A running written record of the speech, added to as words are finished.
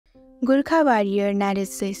Gurkha Warrior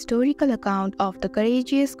narrates the historical account of the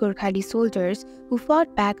courageous Gorkhali soldiers who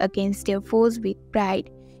fought back against their foes with pride.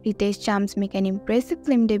 Ritesh Chams make an impressive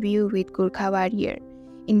film debut with Gurkha Warrior.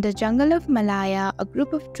 In the jungle of Malaya, a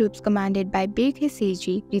group of troops commanded by Gurkha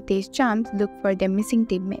Warrior, Ritesh Chams look for their missing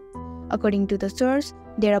teammates. According to the source,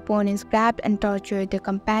 their opponents grabbed and tortured their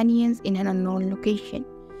companions in an unknown location.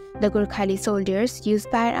 The Gorkhali soldiers use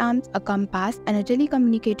firearms, a compass, and a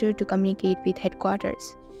telecommunicator to communicate with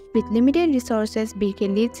headquarters. With limited resources, Gurkha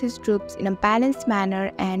leads his troops in a balanced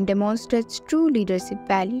manner and demonstrates true leadership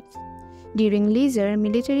values. During leisure,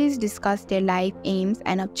 militaries discuss their life aims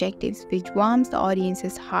and objectives, which warms the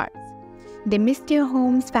audience's hearts. They miss their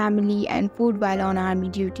homes, family, and food while on army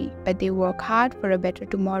duty, but they work hard for a better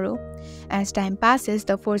tomorrow. As time passes,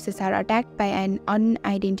 the forces are attacked by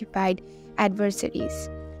unidentified adversaries.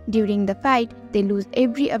 During the fight, they lose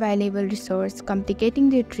every available resource, complicating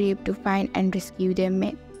their trip to find and rescue their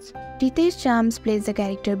mates. Ritesh Chams plays the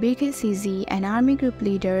character Gurkha Warrior, an army group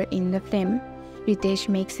leader in the film. Ritesh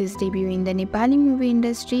makes his debut in the Nepali movie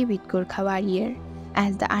industry with Gurkha Warrior.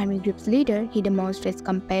 As the army group's leader, he demonstrates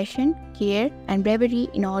compassion, care, and bravery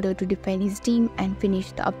in order to defend his team and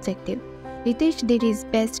finish the objective. Ritesh did his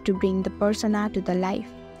best to bring the persona to the life.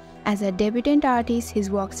 As a debutant artist, his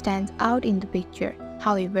work stands out in the picture.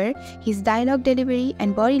 However, his dialogue delivery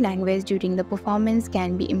and body language during the performance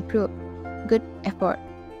can be improved. Good effort.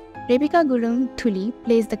 Rebecca Gurung Thuli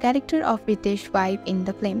plays the character of Ritesh's wife in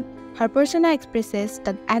the film. Her persona expresses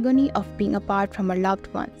the agony of being apart from her loved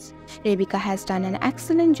ones. Rebecca has done an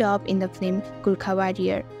excellent job in the film Gurkha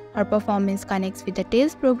Warrior. Her performance connects with the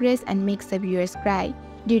tale's progress and makes the viewers cry.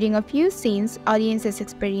 During a few scenes, audiences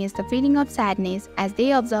experience the feeling of sadness as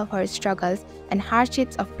they observe her struggles and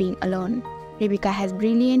hardships of being alone. Rebecca has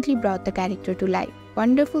brilliantly brought the character to life.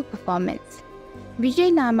 Wonderful performance.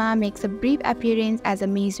 Vijay Nama makes a brief appearance as a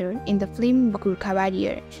major in the film Gurkha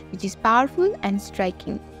Warrior, which is powerful and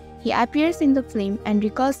striking. He appears in the film and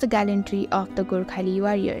recalls the gallantry of the Gorkhali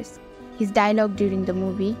warriors. His dialogue during the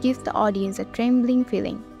movie gives the audience a trembling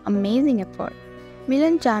feeling. Amazing effort.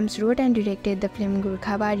 Milan Chams wrote and directed the film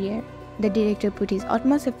Gurkha Warrior. The director put his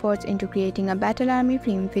utmost efforts into creating a battle army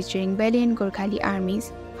film featuring valiant Gorkhali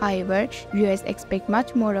armies. However, viewers expect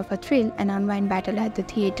much more of a thrill and unwind battle at the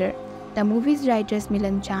theatre. The movie's writers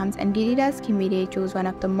Milan Chams and Giriraj Khimire chose one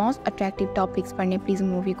of the most attractive topics for Nepalese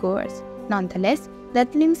moviegoers. Nonetheless, the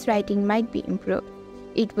film's writing might be improved.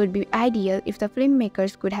 It would be ideal if the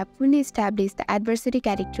filmmakers could have fully established the adversary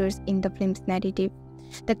characters in the film's narrative.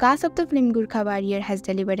 The cast of the film Gurkha Warrior has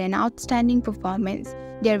delivered an outstanding performance.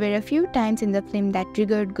 There were a few times in the film that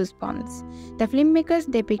triggered goosebumps. The filmmakers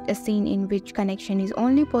depict a scene in which connection is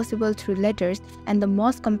only possible through letters, and the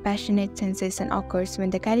most compassionate sensation occurs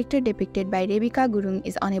when the character depicted by Rebecca Gurung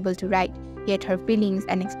is unable to write, yet her feelings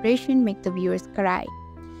and expression make the viewers cry.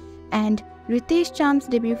 And Ritesh Chams'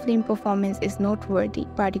 debut film performance is noteworthy,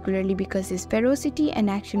 particularly because his ferocity and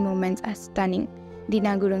action moments are stunning.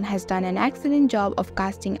 Dina Gurung has done an excellent job of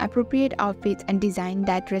casting appropriate outfits and design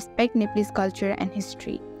that respect Nepalese culture and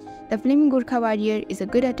history. The film Gurkha Warrior is a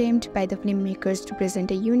good attempt by the filmmakers to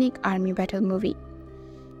present a unique army battle movie.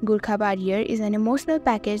 Gurkha Warrior is an emotional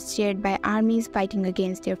package shared by armies fighting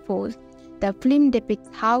against their foes. The film depicts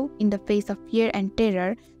how, in the face of fear and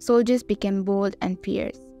terror, soldiers became bold and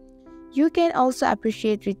fierce. You can also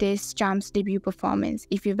appreciate Ritesh Chams' debut performance.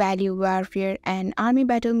 If you value warfare and army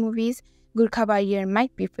battle movies, Gurkha Warrior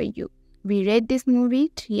might be for you. We rate this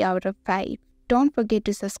movie 3 out of 5. Don't forget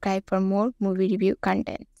to subscribe for more movie review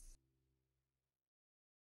content.